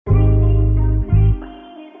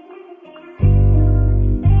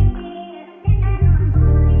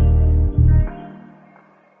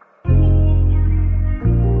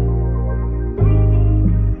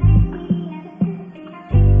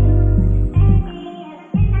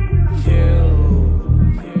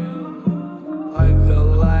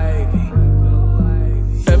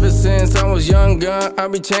was younger, I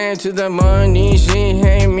be chained to the money. She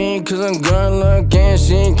hate me cause I'm good looking.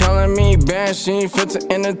 She calling me bad, she fits it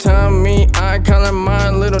in the tummy. I call her my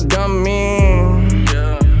little dummy.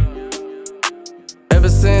 Ever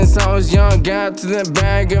since I was young, got to the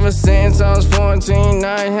bag. Ever since I was 14,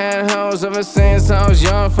 I had hoes. Ever since I was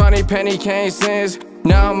young, funny penny cases.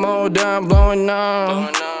 Now I'm older, I'm blowing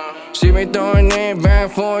up. She been throwing it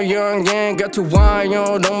back for a young gang. Got too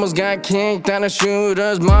wild, almost got kicked out of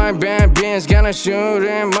shooters. My bad bitch got a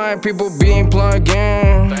shooter. My people being plugged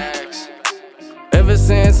in. Ever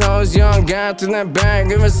since I was young, got to that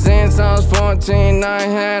bag. Ever since I was 14, I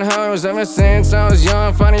had hoes. Ever since I was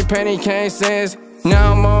young, funny penny cases.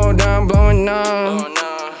 Now I'm older, I'm blowing up.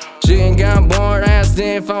 She ain't got bored, asked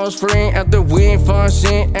if I was free. After we fought,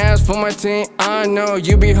 she asked for my tea. I know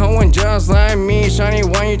you be hoeing just like me. Shawty,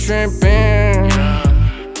 why you trippin'?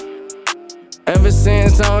 Ever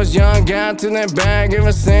since I was young, got to that bag.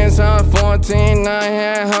 Ever since I was 14, I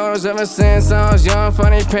had hoes. Ever since I was young,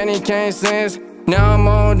 funny penny cases. Now I'm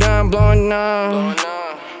older, I'm blowing up.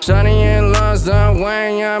 Shawty in love's the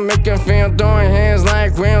way I make her feel. Throwing hands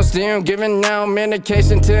like real steel. Giving out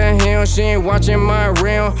medication to heal. She ain't watching my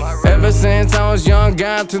reel. Ever since I was young,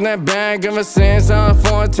 got to that bag. Ever since I was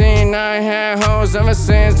 14, I had hoes. Ever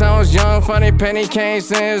since I was young, funny penny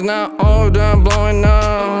cases. Now older, I'm blowing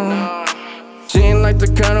up. She ain't like to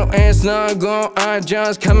cuddle and snuggle. I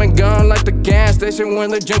just come and go like the gas station where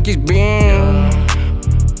the junkies been.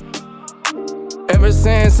 Ever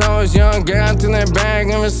since I was young, got to that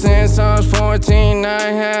bag. Ever since I was 14, I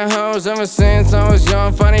had hoes. Ever since I was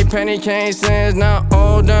young, funny penny cases. Now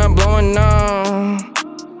older, blowing up.